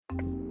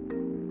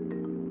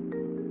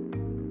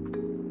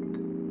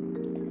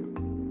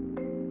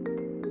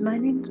My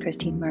name is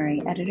Christine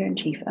Murray,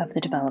 Editor-in-Chief of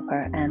The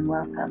Developer, and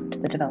welcome to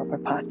The Developer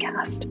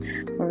Podcast,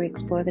 where we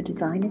explore the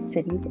design of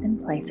cities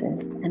and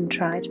places and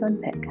try to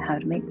unpick how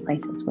to make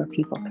places where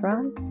people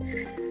thrive,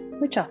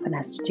 which often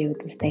has to do with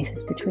the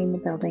spaces between the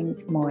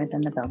buildings more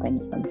than the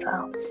buildings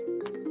themselves.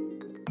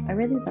 I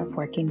really love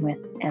working with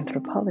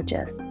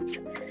anthropologists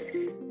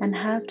and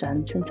have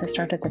done since I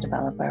started The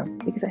Developer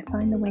because I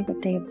find the way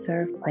that they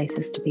observe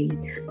places to be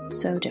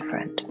so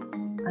different.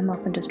 I'm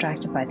often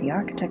distracted by the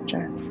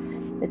architecture,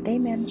 but they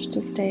manage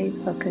to stay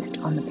focused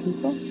on the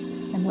people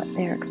and what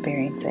they're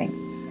experiencing.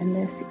 And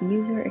this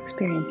user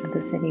experience of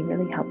the city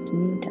really helps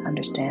me to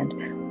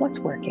understand what's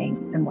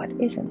working and what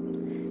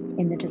isn't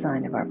in the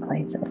design of our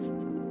places.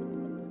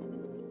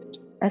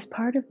 As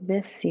part of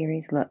this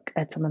series look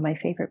at some of my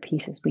favorite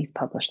pieces we've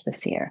published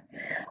this year,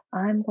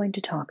 I'm going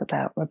to talk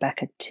about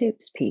Rebecca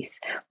Toup's piece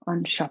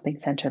on Shopping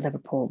Centre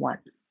Liverpool 1.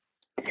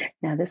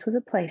 Now, this was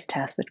a place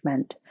test, which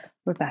meant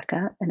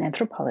Rebecca, an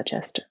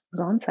anthropologist,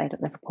 was on site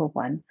at Liverpool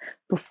 1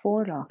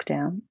 before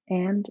lockdown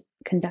and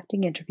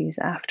conducting interviews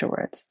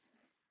afterwards.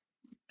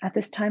 At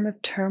this time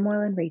of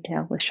turmoil in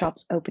retail, with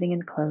shops opening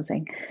and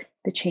closing,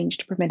 the change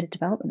to permitted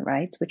development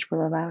rights, which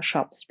will allow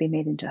shops to be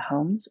made into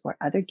homes or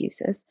other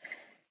uses,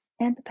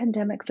 and the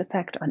pandemic's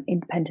effect on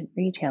independent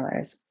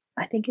retailers,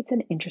 I think it's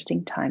an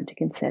interesting time to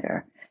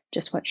consider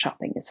just what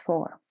shopping is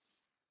for.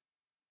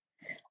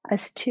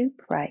 As Toup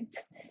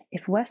writes,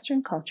 if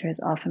Western culture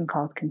is often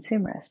called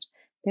consumerist,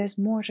 there's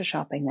more to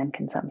shopping than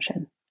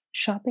consumption.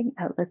 Shopping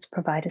outlets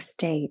provide a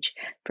stage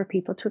for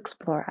people to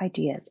explore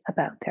ideas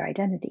about their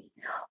identity,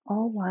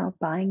 all while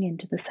buying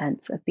into the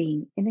sense of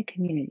being in a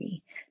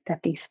community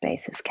that these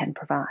spaces can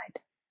provide.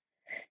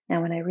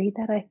 Now, when I read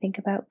that, I think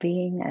about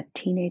being a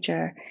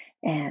teenager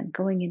and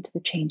going into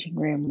the changing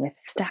room with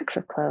stacks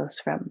of clothes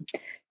from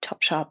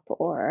Topshop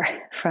or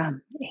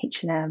from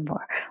H&M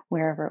or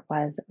wherever it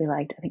was that we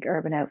liked. I think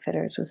Urban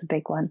Outfitters was a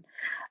big one.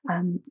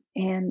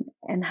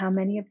 And how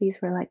many of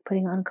these were like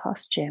putting on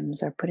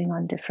costumes or putting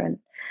on different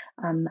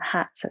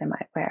hats that I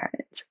might wear.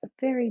 It's a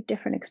very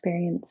different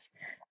experience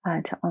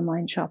to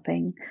online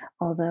shopping,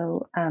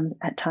 although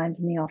at times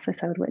in the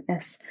office I would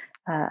witness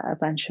a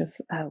bunch of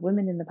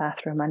women in the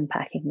bathroom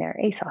unpacking their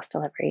ASOS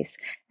deliveries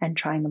and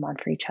trying them on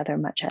for each other,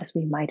 much as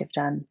we might have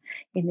done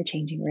in the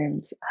changing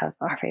rooms of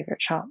our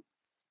favorite shop.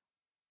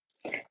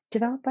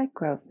 Developed by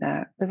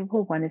Grosvenor,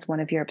 Liverpool 1 is one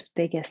of Europe's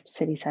biggest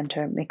city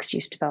centre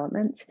mixed-use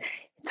developments.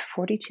 It's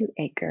 42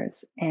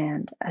 acres,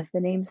 and as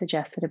the name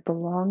suggests, that it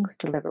belongs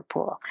to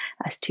Liverpool,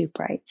 as Toup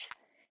writes.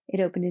 It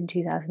opened in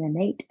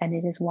 2008, and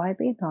it is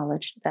widely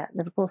acknowledged that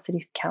Liverpool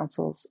City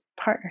Council's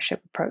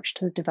partnership approach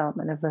to the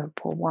development of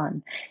Liverpool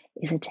 1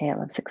 is a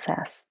tale of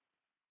success.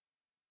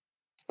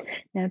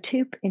 Now,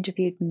 Toup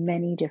interviewed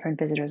many different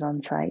visitors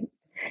on site,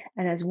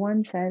 and as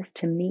one says,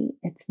 to me,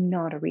 it's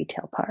not a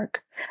retail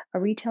park. A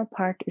retail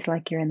park is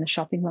like you're in the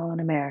shopping mall in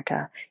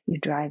America. You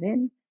drive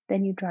in,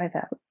 then you drive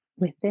out.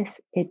 With this,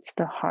 it's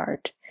the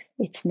heart.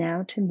 It's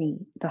now, to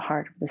me, the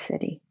heart of the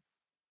city.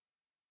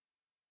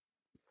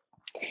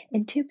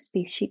 In Toup's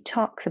piece, she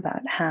talks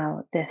about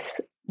how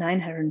this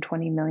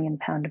 £920 million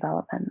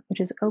development, which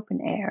is open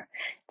air,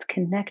 it's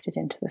connected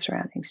into the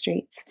surrounding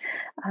streets,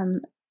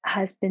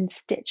 has been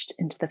stitched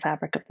into the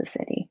fabric of the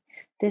city.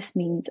 This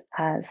means,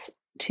 as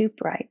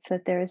Toup writes,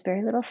 that there is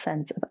very little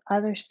sense of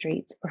other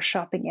streets or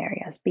shopping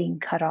areas being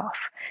cut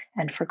off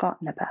and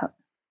forgotten about.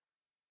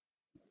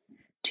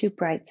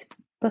 Toup writes,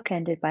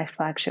 bookended by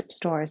flagship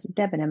stores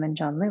Debenham and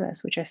John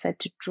Lewis, which are said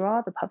to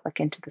draw the public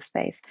into the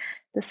space,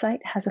 the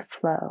site has a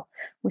flow,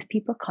 with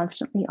people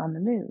constantly on the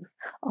move,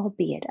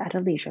 albeit at a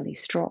leisurely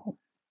stroll.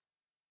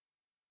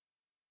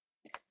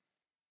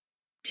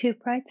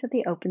 Toup writes that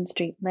the open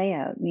street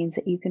layout means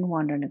that you can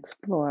wander and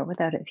explore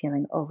without it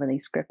feeling overly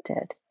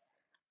scripted,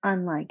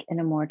 unlike in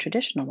a more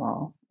traditional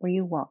mall where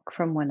you walk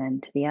from one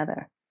end to the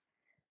other.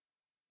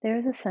 There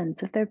is a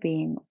sense of there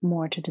being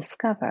more to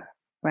discover,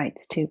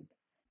 writes Toup.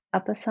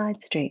 Up a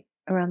side street,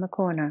 around the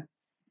corner.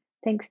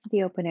 Thanks to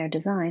the open-air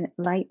design,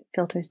 light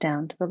filters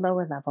down to the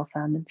lower level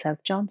found in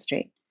South John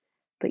Street,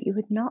 but you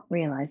would not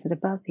realize that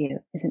above you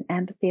is an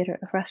amphitheatre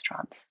of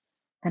restaurants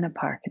and a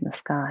park in the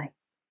sky.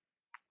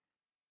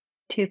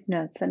 Toup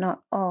notes that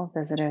not all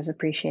visitors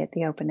appreciate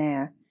the open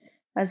air.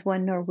 As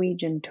one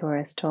Norwegian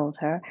tourist told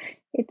her,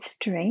 it's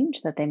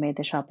strange that they made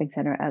the shopping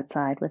centre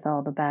outside with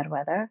all the bad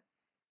weather.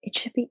 It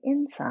should be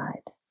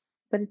inside.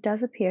 But it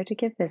does appear to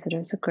give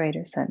visitors a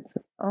greater sense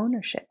of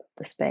ownership of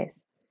the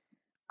space.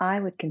 I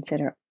would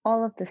consider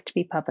all of this to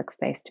be public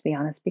space, to be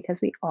honest,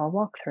 because we all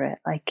walk through it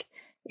like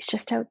it's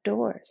just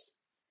outdoors.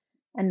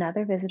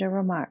 Another visitor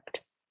remarked,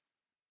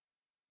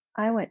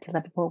 I went to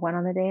Liverpool 1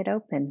 on the day it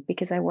opened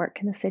because I work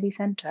in the city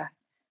centre.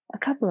 A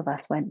couple of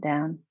us went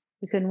down.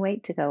 We couldn't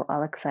wait to go,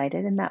 all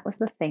excited, and that was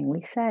the thing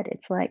we said.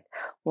 It's like,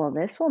 well,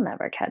 this will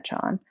never catch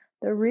on.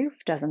 The roof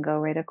doesn't go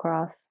right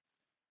across.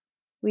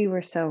 We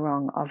were so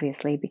wrong,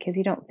 obviously, because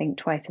you don't think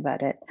twice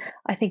about it.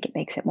 I think it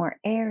makes it more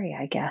airy,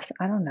 I guess.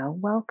 I don't know,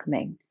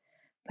 welcoming.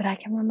 But I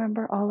can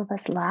remember all of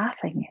us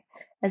laughing,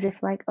 as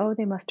if like, oh,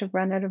 they must have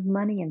run out of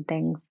money and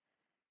things.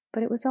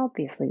 But it was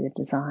obviously the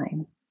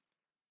design.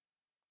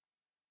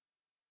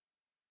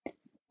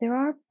 There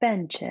are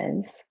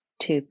benches,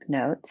 Tube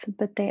notes,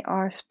 but they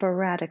are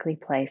sporadically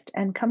placed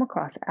and come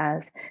across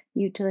as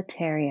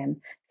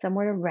utilitarian,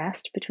 somewhere to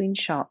rest between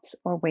shops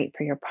or wait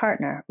for your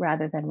partner,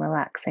 rather than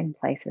relaxing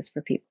places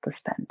for people to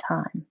spend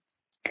time.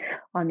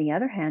 On the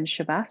other hand,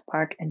 Shabas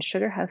Park and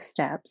Sugar House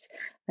Steps,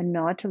 a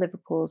nod to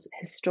Liverpool's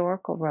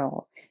historical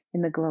role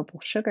in the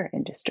global sugar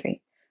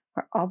industry,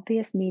 are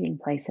obvious meeting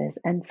places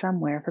and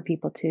somewhere for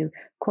people to,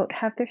 quote,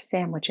 have their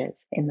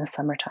sandwiches in the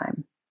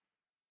summertime.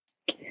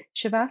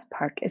 Shabas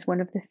Park is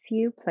one of the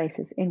few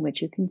places in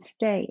which you can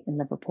stay in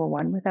Liverpool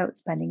One without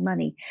spending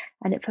money,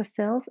 and it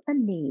fulfills a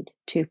need,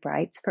 Tube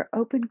writes, for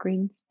open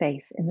green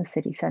space in the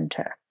city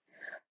centre.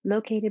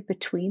 Located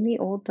between the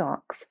old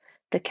docks,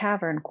 the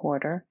Cavern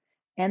Quarter,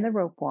 and the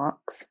Rope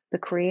Walks, the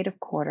Creative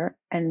Quarter,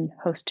 and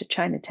host to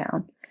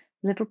Chinatown,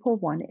 Liverpool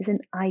One is an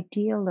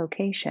ideal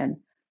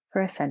location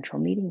for a central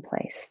meeting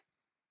place.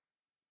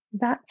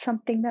 That's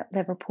something that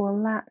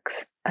Liverpool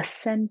lacks, a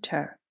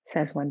centre,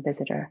 says one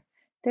visitor.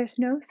 There's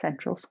no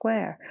central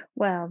square.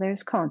 Well,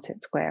 there's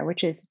Concert Square,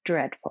 which is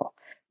dreadful,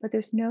 but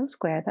there's no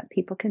square that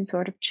people can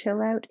sort of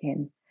chill out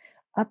in.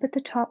 Up at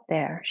the top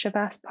there,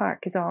 Shabas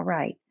Park is all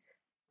right,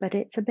 but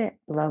it's a bit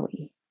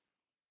blowy.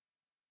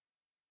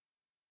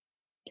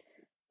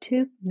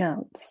 Tube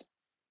notes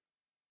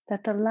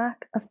that the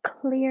lack of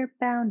clear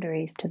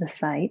boundaries to the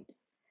site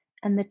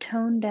and the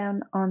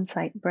toned-down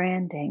on-site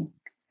branding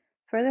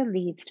further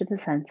leads to the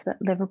sense that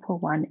Liverpool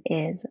One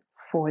is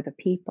for the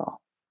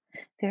people.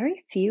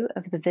 Very few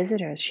of the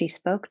visitors she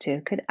spoke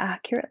to could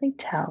accurately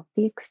tell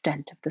the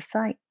extent of the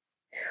site,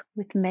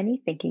 with many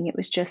thinking it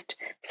was just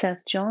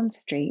South John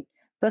Street,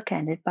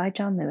 bookended by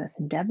John Lewis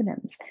and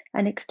Debenhams,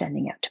 and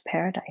extending out to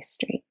Paradise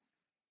Street.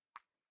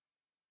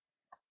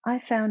 I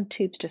found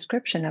Tube's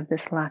description of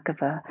this lack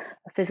of a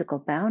physical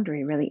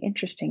boundary really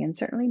interesting, and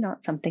certainly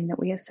not something that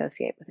we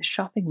associate with a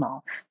shopping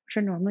mall, which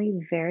are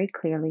normally very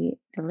clearly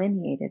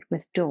delineated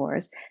with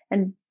doors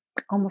and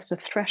almost a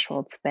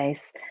threshold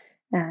space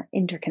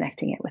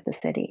interconnecting it with the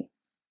city.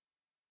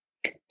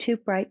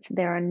 Tube writes,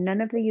 there are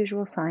none of the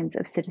usual signs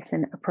of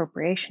citizen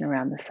appropriation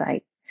around the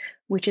site,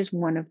 which is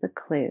one of the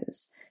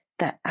clues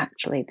that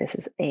actually this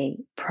is a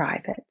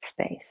private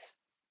space.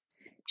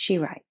 She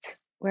writes,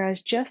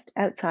 whereas just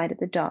outside of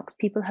the docks,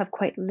 people have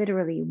quite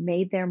literally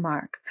made their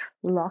mark,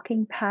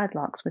 locking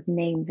padlocks with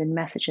names and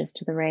messages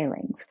to the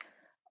railings.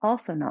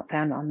 Also not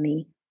found on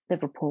the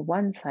Liverpool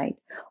One site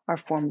are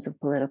forms of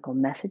political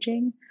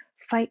messaging.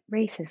 Fight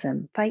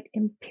racism, fight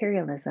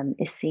imperialism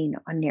is seen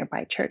on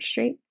nearby Church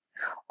Street,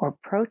 or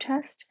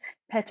protest.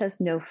 PETA's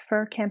No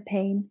Fur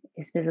campaign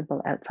is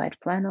visible outside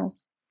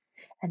Flannels,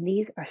 and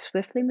these are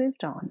swiftly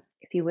moved on.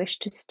 If you wish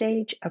to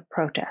stage a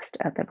protest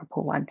at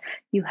Liverpool One,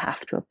 you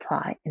have to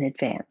apply in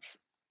advance.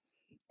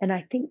 And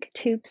I think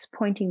Tube's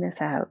pointing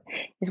this out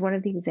is one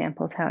of the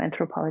examples how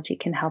anthropology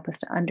can help us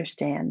to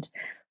understand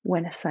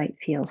when a site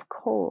feels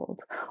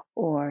cold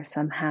or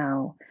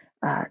somehow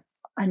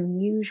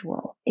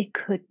unusual. It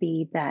could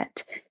be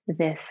that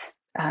this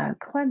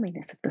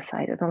cleanliness of the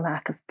site or the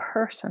lack of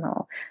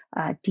personal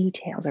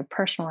details or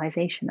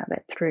personalization of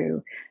it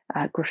through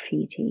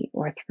graffiti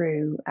or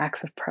through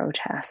acts of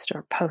protest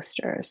or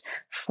posters,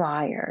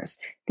 flyers,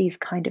 these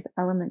kind of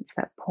elements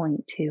that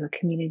point to a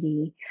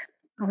community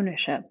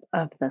ownership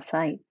of the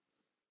site.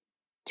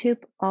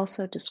 Tube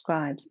also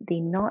describes the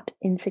not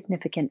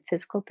insignificant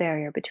physical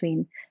barrier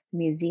between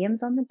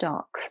museums on the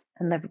docks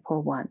and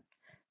Liverpool One,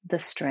 the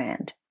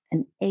Strand,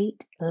 an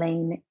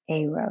 8-lane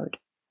A road.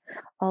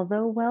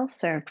 Although well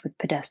served with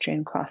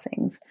pedestrian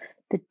crossings,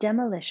 the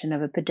demolition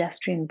of a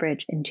pedestrian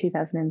bridge in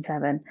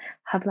 2007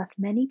 have left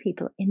many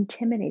people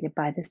intimidated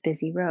by this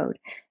busy road,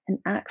 and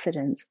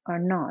accidents are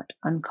not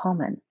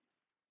uncommon.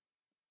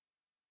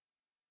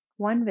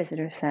 One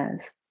visitor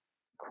says,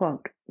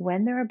 quote,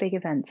 when there are big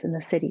events in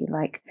the city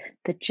like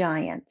the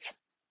Giants,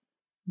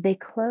 they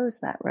close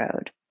that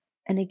road,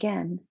 and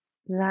again,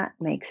 that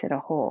makes it a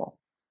hole.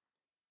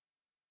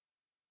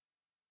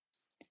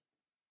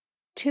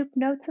 Tube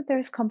notes that there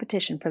is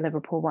competition for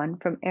Liverpool One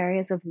from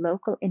areas of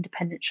local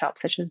independent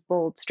shops such as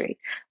Bold Street,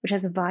 which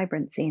has a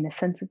vibrancy and a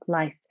sense of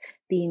life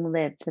being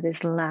lived that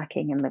is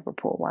lacking in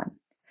Liverpool One.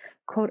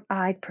 Quote,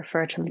 I'd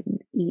prefer to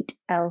eat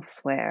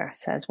elsewhere,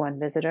 says one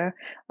visitor.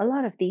 A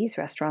lot of these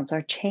restaurants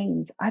are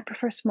chains. I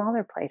prefer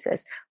smaller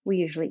places. We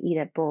usually eat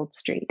at Bold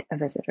Street, a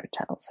visitor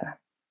tells her.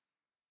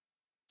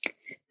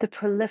 The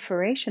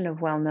proliferation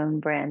of well-known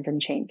brands and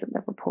chains at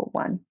Liverpool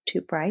One,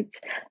 Tube writes,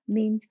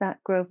 means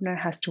that Grosvenor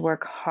has to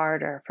work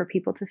harder for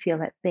people to feel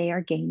that they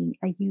are gaining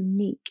a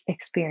unique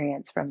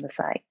experience from the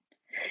site.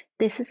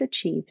 This is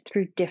achieved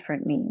through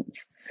different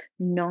means.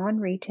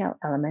 Non-retail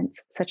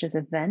elements such as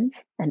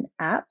events and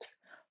apps,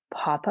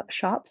 pop-up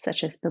shops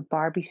such as the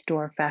Barbie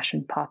Store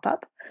Fashion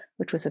Pop-Up,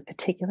 which was a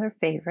particular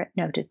favorite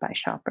noted by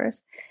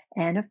shoppers,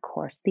 and of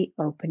course the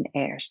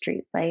open-air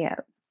street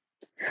layout.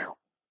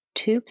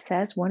 Tube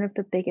says one of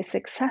the biggest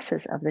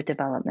successes of the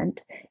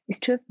development is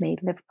to have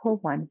made Liverpool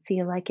One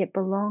feel like it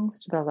belongs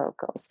to the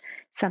locals,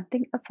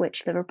 something of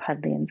which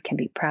Liverpudlians can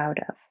be proud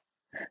of.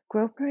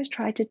 Grosvenor has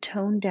tried to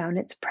tone down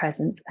its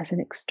presence as an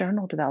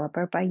external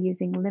developer by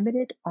using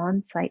limited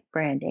on-site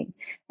branding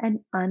and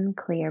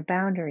unclear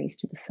boundaries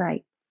to the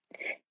site.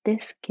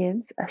 This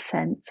gives a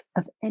sense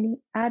of any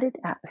added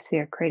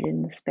atmosphere created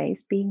in the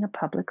space being a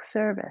public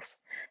service,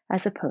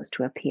 as opposed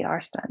to a PR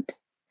stunt.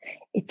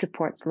 It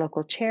supports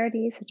local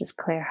charities such as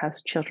Clare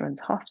House Children's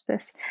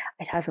Hospice.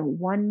 It has a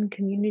One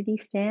community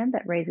stand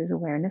that raises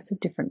awareness of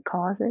different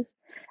causes,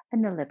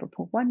 and the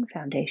Liverpool One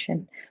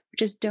Foundation,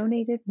 which has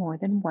donated more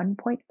than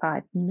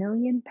 £1.5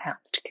 million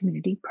to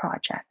community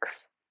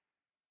projects.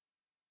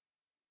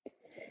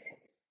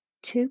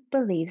 Toop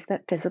believes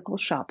that physical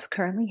shops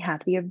currently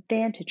have the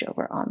advantage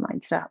over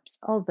online shops,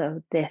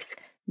 although this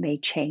may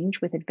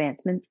change with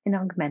advancements in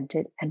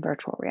augmented and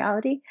virtual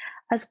reality,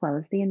 as well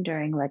as the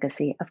enduring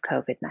legacy of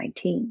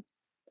COVID-19.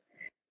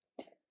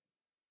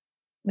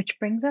 Which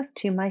brings us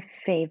to my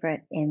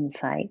favorite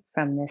insight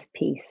from this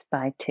piece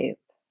by Toop.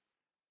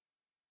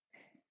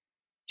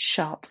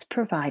 Shops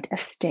provide a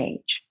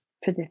stage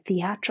for the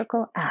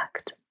theatrical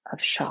act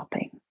of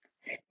shopping.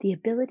 The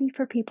ability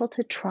for people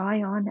to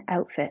try on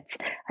outfits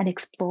and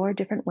explore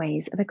different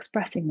ways of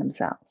expressing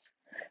themselves.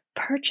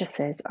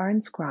 Purchases are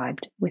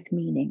inscribed with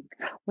meaning,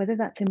 whether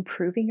that's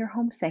improving your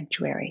home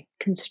sanctuary,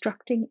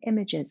 constructing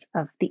images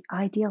of the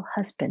ideal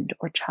husband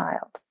or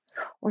child,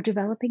 or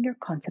developing your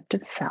concept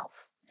of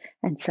self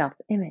and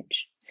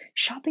self-image.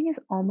 Shopping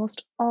is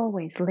almost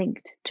always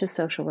linked to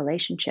social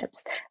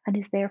relationships and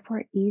is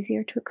therefore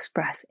easier to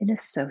express in a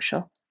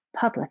social,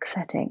 public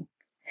setting.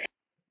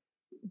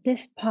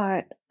 This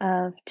part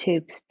of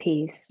Toop's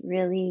piece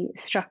really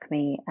struck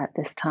me at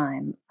this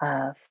time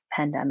of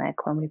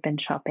pandemic when we've been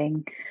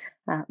shopping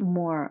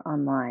more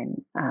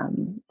online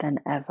than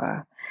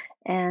ever.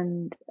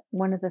 And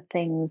one of the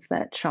things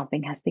that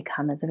shopping has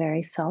become is a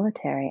very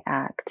solitary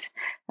act.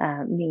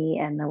 Me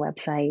and the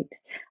website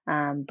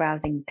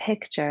browsing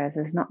pictures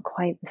is not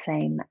quite the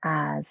same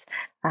as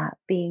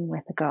being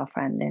with a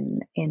girlfriend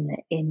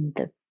in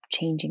the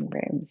changing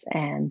rooms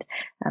and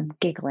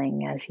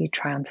giggling as you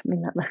try on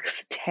something that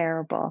looks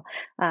terrible,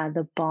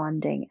 the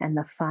bonding and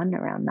the fun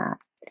around that.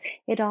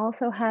 It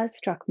also has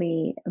struck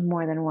me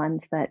more than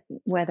once that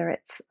whether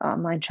it's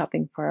online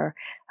shopping for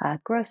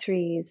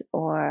groceries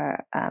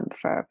or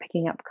for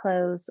picking up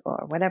clothes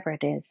or whatever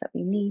it is that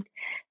we need,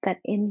 that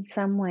in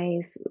some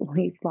ways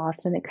we've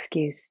lost an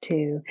excuse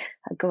to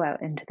go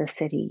out into the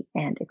city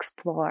and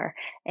explore.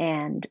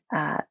 And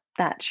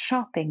that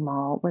shopping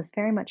mall was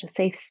very much a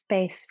safe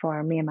space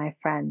for me and my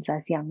friends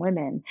as young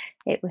women.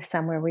 It was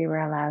somewhere we were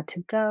allowed to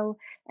go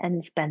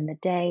and spend the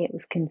day. It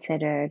was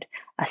considered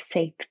a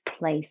safe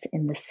place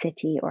in the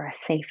city or a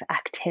safe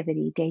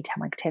activity,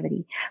 daytime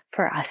activity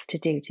for us to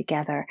do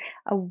together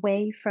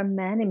away from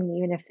men. I mean,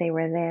 even if they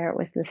were there, it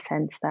was the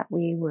sense that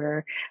we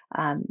were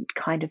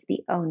kind of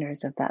the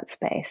owners of that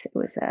space. It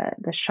was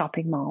the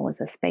shopping mall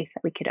was a space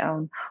that we could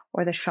own,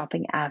 or the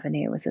shopping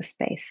avenue was a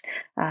space,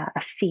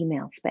 a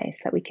female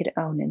space that we could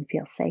own and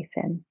feel safe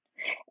in.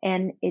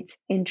 And it's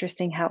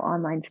interesting how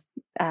online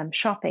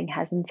shopping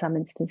has, in some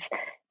instances,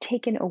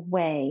 taken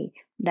away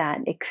that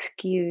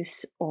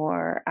excuse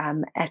or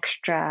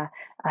extra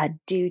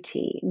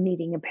duty,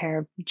 needing a pair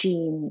of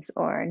jeans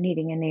or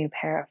needing a new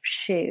pair of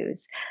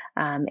shoes.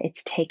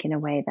 It's taken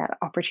away that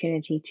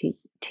opportunity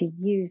to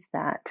use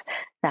that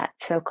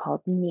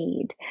so-called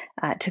need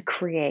to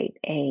create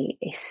a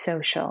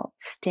social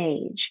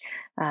stage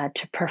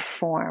to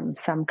perform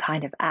some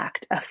kind of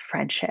act of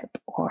friendship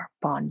or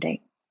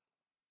bonding.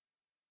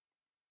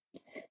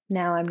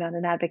 Now, I'm not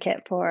an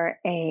advocate for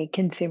a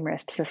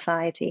consumerist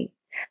society,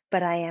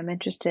 but I am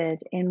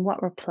interested in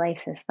what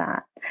replaces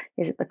that.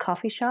 Is it the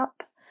coffee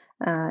shop?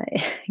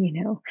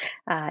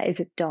 Is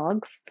it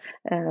dogs?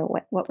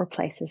 What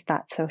replaces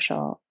that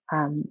social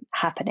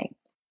happening?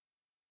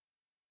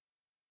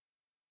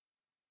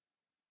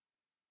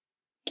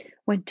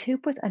 When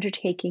Toop was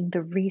undertaking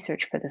the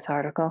research for this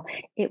article,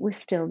 it was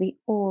still the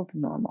old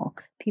normal.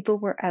 People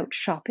were out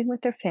shopping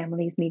with their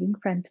families, meeting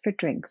friends for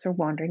drinks, or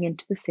wandering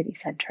into the city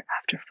centre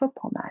after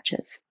football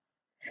matches.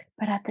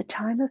 But at the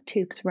time of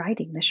Toop's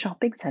writing, the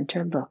shopping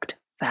centre looked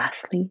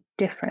vastly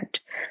different.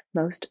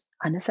 Most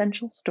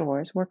unessential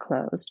stores were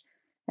closed,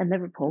 and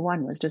Liverpool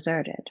One was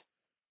deserted.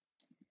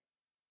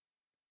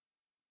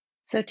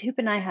 So Toop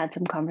and I had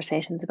some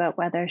conversations about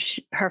whether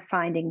her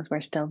findings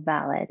were still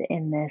valid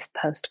in this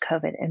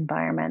post-COVID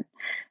environment,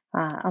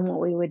 and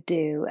what we would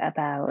do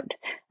about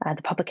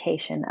the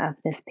publication of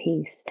this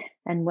piece,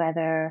 and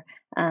whether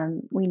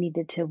we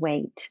needed to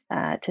wait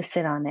to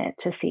sit on it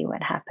to see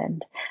what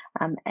happened.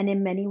 And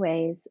in many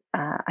ways,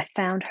 I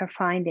found her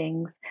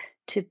findings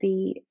to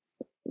be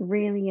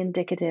really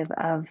indicative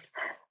of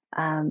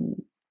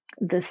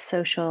the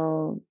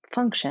social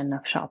function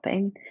of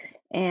shopping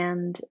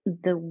and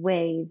the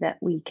way that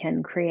we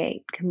can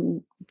create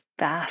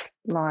vast,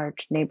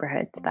 large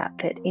neighborhoods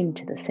that fit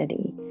into the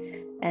city.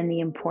 and the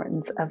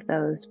importance of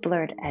those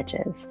blurred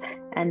edges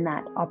and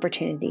that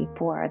opportunity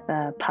for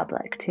the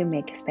public to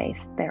make a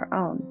space their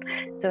own.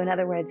 So in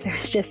other words,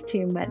 there's just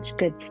too much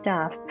good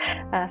stuff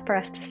for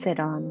us to sit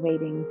on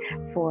waiting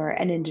for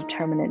an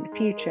indeterminate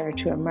future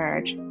to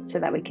emerge so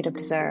that we could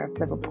observe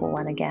Liverpool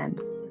One again.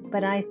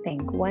 But I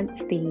think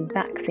once the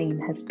vaccine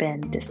has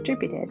been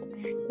distributed,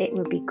 it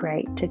would be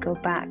great to go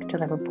back to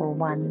Liverpool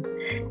One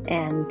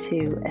and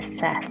to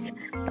assess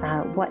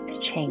what's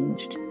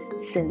changed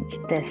since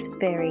this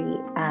very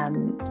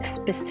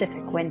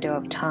specific window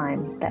of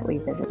time that we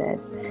visited.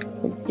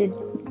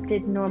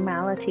 Did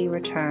normality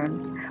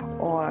return,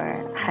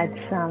 or had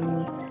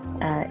some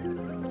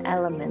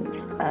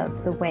elements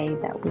of the way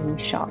that we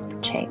shop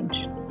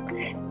change?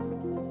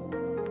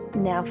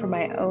 Now, for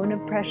my own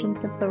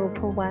impressions of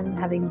Liverpool One,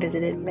 having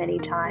visited many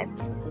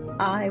times,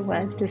 I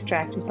was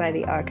distracted by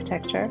the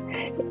architecture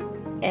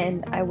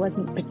and I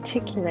wasn't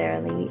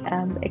particularly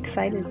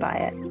excited by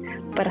it.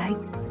 But I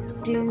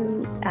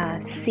do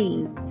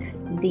see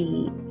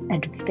the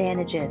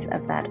advantages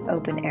of that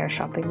open air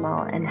shopping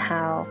mall and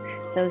how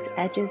those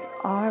edges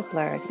are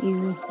blurred.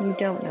 You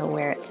don't know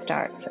where it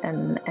starts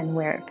and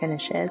where it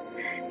finishes.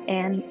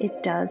 And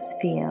it does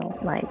feel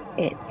like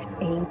it's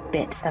a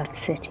bit of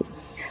city.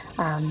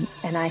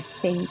 And I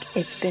think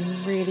it's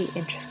been really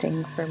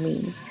interesting for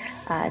me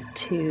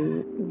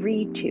to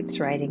read Tube's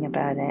writing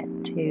about it,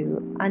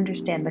 to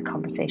understand the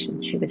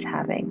conversations she was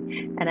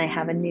having. And I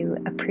have a new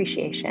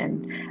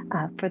appreciation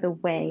for the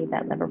way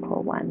that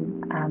Liverpool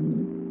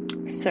One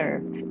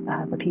serves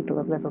the people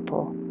of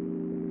Liverpool.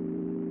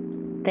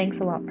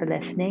 Thanks a lot for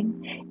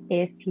listening.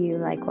 If you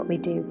like what we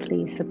do,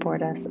 please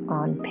support us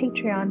on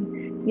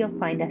Patreon. You'll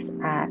find us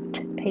at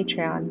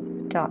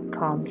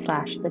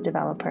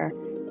patreon.com/thedeveloperuk.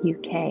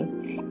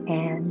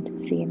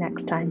 And see you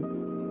next time.